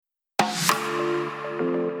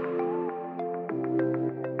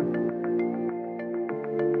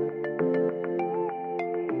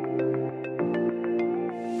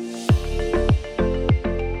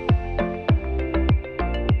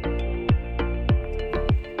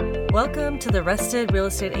Welcome to The Rested Real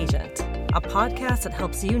Estate Agent, a podcast that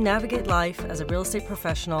helps you navigate life as a real estate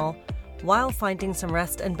professional while finding some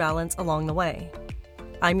rest and balance along the way.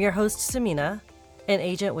 I'm your host, Samina, an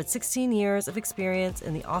agent with 16 years of experience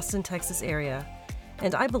in the Austin, Texas area,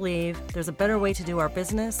 and I believe there's a better way to do our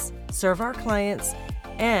business, serve our clients,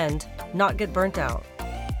 and not get burnt out.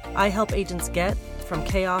 I help agents get from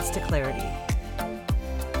chaos to clarity.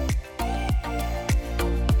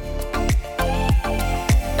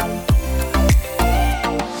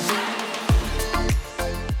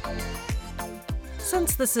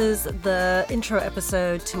 Since this is the intro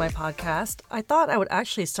episode to my podcast, I thought I would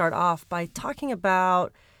actually start off by talking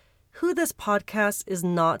about who this podcast is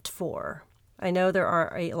not for. I know there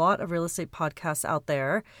are a lot of real estate podcasts out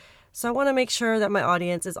there, so I want to make sure that my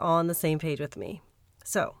audience is on the same page with me.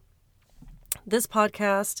 So, this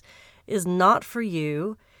podcast is not for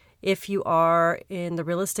you if you are in the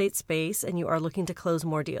real estate space and you are looking to close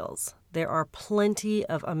more deals. There are plenty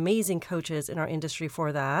of amazing coaches in our industry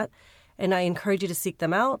for that, and I encourage you to seek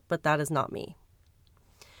them out, but that is not me.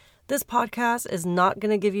 This podcast is not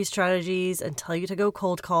going to give you strategies and tell you to go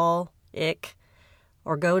cold call,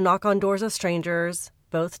 or go knock on doors of strangers,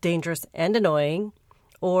 both dangerous and annoying,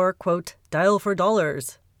 or, quote, dial for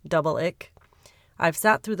dollars, double ick. I've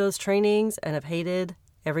sat through those trainings and have hated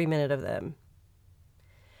every minute of them.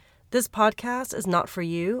 This podcast is not for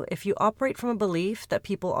you if you operate from a belief that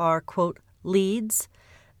people are, quote, leads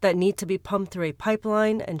that need to be pumped through a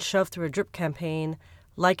pipeline and shoved through a drip campaign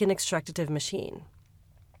like an extractive machine.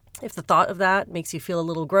 If the thought of that makes you feel a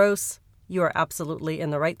little gross, you are absolutely in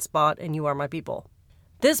the right spot and you are my people.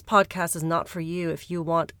 This podcast is not for you if you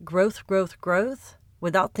want growth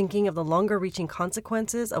without thinking of the longer-reaching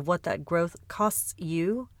consequences of what that growth costs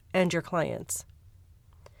you and your clients.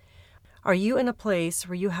 Are you in a place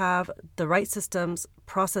where you have the right systems,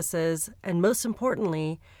 processes, and most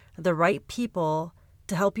importantly, the right people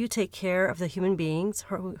to help you take care of the human beings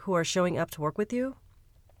who are showing up to work with you?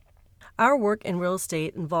 Our work in real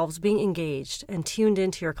estate involves being engaged and tuned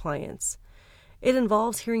into your clients. It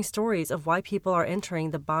involves hearing stories of why people are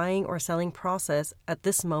entering the buying or selling process at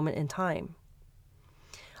this moment in time.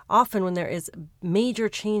 Often when there is major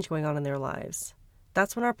change going on in their lives,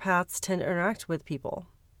 that's when our paths tend to interact with people.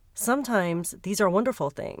 Sometimes these are wonderful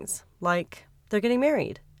things, like they're getting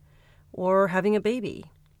married, or having a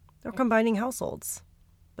baby, or combining households.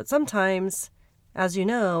 But sometimes, as you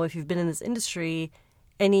know, if you've been in this industry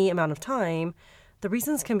any amount of time, the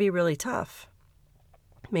reasons can be really tough.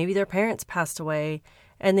 Maybe their parents passed away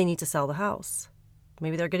and they need to sell the house.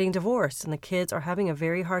 Maybe they're getting divorced and the kids are having a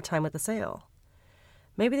very hard time with the sale.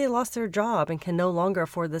 Maybe they lost their job and can no longer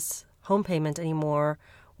afford this home payment anymore,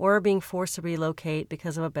 or are being forced to relocate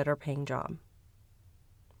because of a better paying job.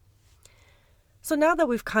 So now that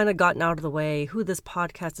we've kind of gotten out of the way who this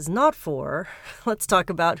podcast is not for, let's talk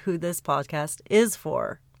about who this podcast is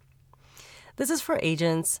for. This is for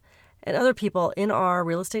agents and other people in our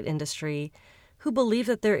real estate industry who believe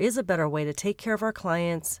that there is a better way to take care of our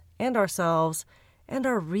clients and ourselves and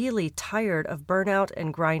are really tired of burnout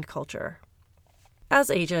and grind culture. As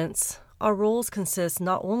agents, our roles consist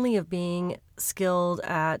not only of being skilled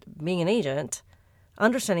at being an agent,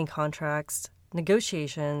 understanding contracts,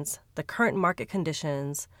 negotiations, the current market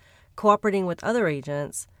conditions, cooperating with other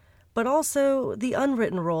agents, but also the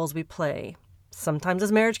unwritten roles we play, sometimes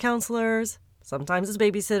as marriage counselors, sometimes as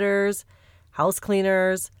babysitters, house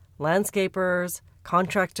cleaners, landscapers,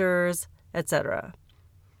 contractors, etc.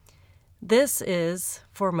 This is,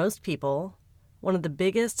 for most people, one of the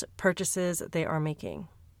biggest purchases they are making.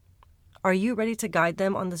 Are you ready to guide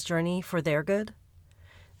them on this journey for their good?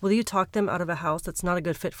 Will you talk them out of a house that's not a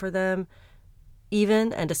good fit for them,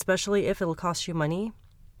 even and especially if it'll cost you money?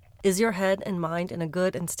 Is your head and mind in a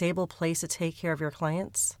good and stable place to take care of your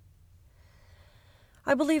clients?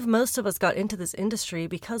 I believe most of us got into this industry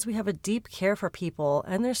because we have a deep care for people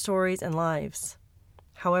and their stories and lives.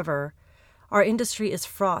 However, our industry is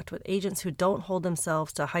fraught with agents who don't hold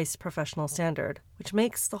themselves to a high professional standard, which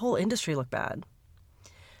makes the whole industry look bad.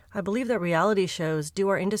 I believe that reality shows do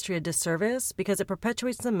our industry a disservice because it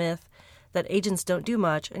perpetuates the myth that agents don't do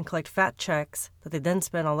much and collect fat checks that they then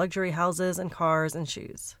spend on luxury houses and cars and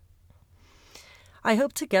shoes. I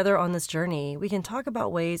hope together on this journey we can talk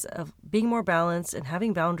about ways of being more balanced and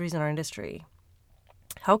having boundaries in our industry.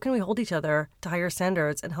 How can we hold each other to higher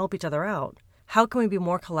standards and help each other out? How can we be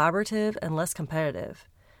more collaborative and less competitive?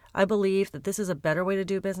 I believe that this is a better way to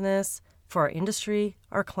do business for our industry,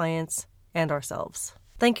 our clients, and ourselves.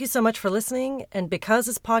 Thank you so much for listening, and because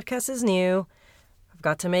this podcast is new, I've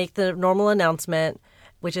got to make the normal announcement,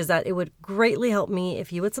 which is that it would greatly help me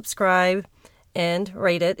if you would subscribe and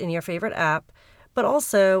rate it in your favorite app. But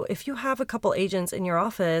also, if you have a couple agents in your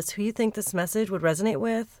office who you think this message would resonate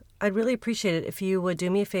with, I'd really appreciate it if you would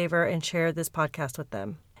do me a favor and share this podcast with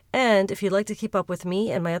them. And if you'd like to keep up with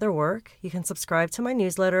me and my other work, you can subscribe to my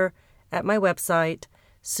newsletter at my website,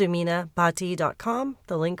 suminabhatti.com.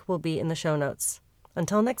 The link will be in the show notes.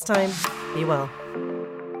 Until next time, be well.